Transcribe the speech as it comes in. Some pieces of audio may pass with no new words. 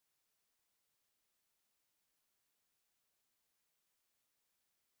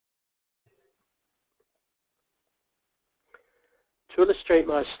To illustrate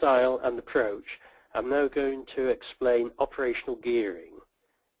my style and approach, I'm now going to explain operational gearing.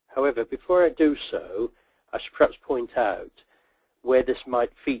 However, before I do so, I should perhaps point out where this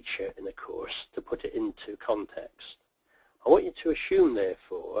might feature in a course to put it into context. I want you to assume,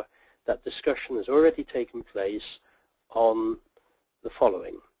 therefore, that discussion has already taken place on the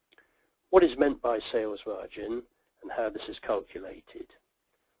following. What is meant by sales margin and how this is calculated?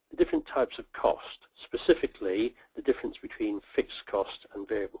 The different types of cost, specifically the difference between fixed cost and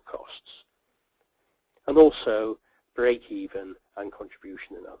variable costs, and also break-even and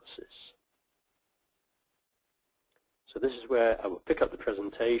contribution analysis. So this is where I will pick up the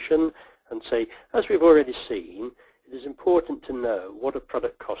presentation and say, as we've already seen, it is important to know what a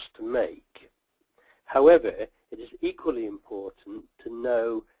product costs to make. However, it is equally important to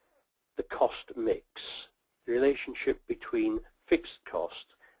know the cost mix, the relationship between fixed cost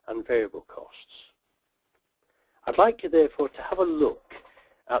and variable costs. I'd like you therefore to have a look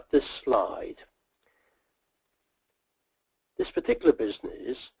at this slide. This particular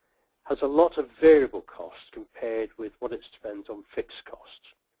business has a lot of variable costs compared with what it spends on fixed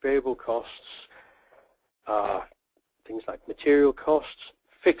costs. Variable costs are things like material costs,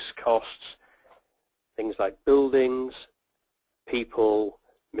 fixed costs, things like buildings, people,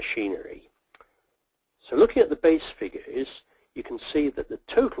 machinery. So looking at the base figures, you can see that the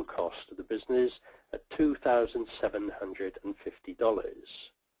total cost of the business at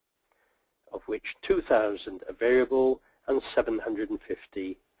 $2,750, of which $2,000 are variable and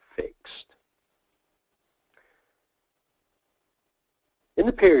 $750 fixed. In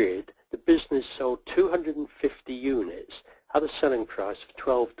the period, the business sold 250 units at a selling price of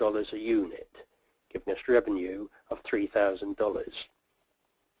 $12 a unit, giving us revenue of $3,000.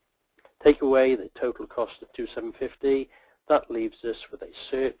 Take away the total cost of $2,750, that leaves us with a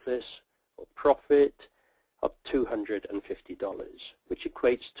surplus or profit of $250, which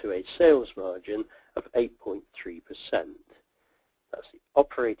equates to a sales margin of 8.3%. That's the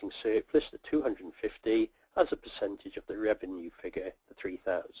operating surplus, the 250, as a percentage of the revenue figure, the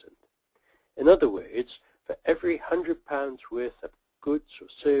 3,000. In other words, for every £100 worth of goods or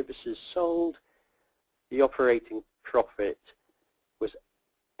services sold, the operating profit was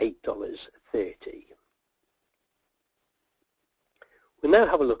 $8.30. We'll now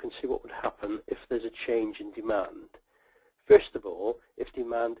have a look and see what would happen if there's a change in demand. First of all, if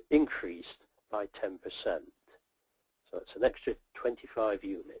demand increased by 10%. So that's an extra 25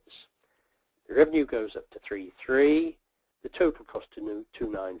 units. The revenue goes up to 3,300, the total cost to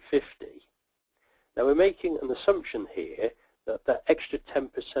 2,950. Now we're making an assumption here that that extra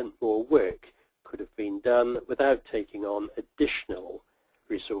 10% more work could have been done without taking on additional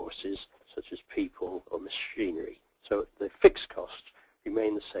resources such as people or machinery. So the fixed costs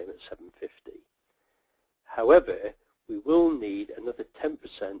remain the same at 750. However, we will need another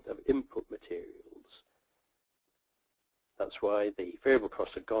 10% of input materials. That's why the variable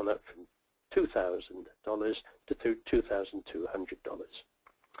costs have gone up from $2,000 to $2,200.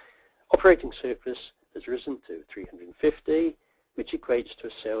 Operating surplus has risen to 350, which equates to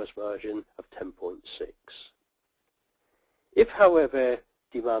a sales margin of 10.6. If, however,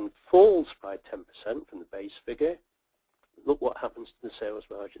 demand falls by 10% from the base figure, look what happens to the sales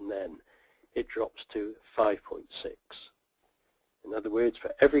margin then. It drops to 5.6. In other words,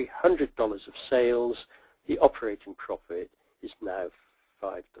 for every $100 of sales, the operating profit is now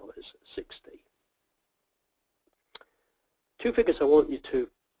 $5.60. Two figures I want you to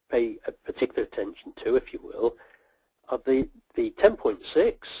pay a particular attention to, if you will, are the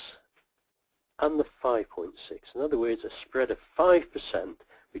 10.6 and the 5.6. In other words, a spread of 5%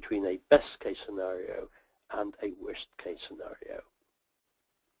 between a best case scenario and a worst case scenario.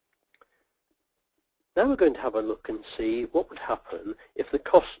 Now we're going to have a look and see what would happen if the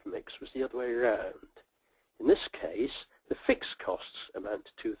cost mix was the other way around. In this case, the fixed costs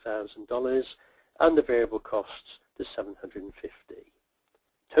amount to $2,000 and the variable costs to $750.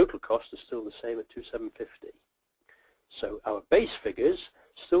 Total cost is still the same at $2,750. So our base figures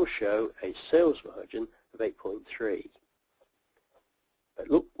still show a sales margin of 8.3. But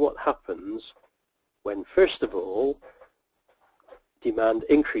look what happens when, first of all, demand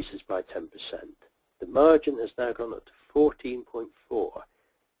increases by 10%. The margin has now gone up to 14.4.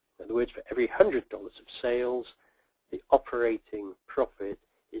 In other words, for every $100 of sales, the operating profit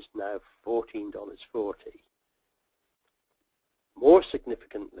is now $14.40. More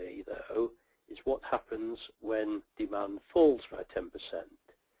significantly, though, is what happens when demand falls by 10%.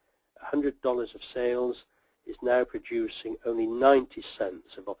 $100 of sales is now producing only 90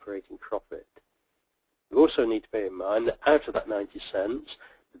 cents of operating profit. We also need to bear in mind that out of that 90 cents,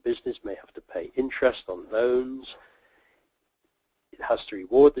 the business may have to pay interest on loans, It has to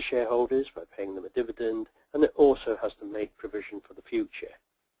reward the shareholders by paying them a dividend, and it also has to make provision for the future,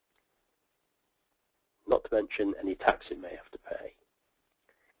 not to mention any tax it may have to pay.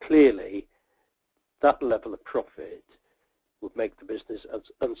 Clearly, that level of profit would make the business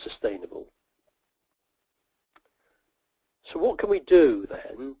unsustainable. So what can we do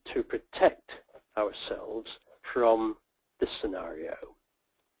then to protect ourselves from this scenario?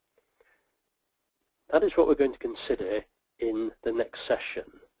 That is what we're going to consider in the next session.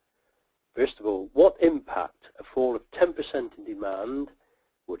 First of all, what impact a fall of 10% in demand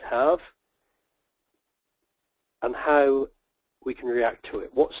would have, and how we can react to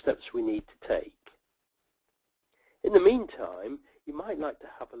it, what steps we need to take. In the meantime, you might like to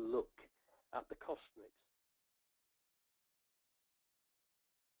have a look at the cost mix.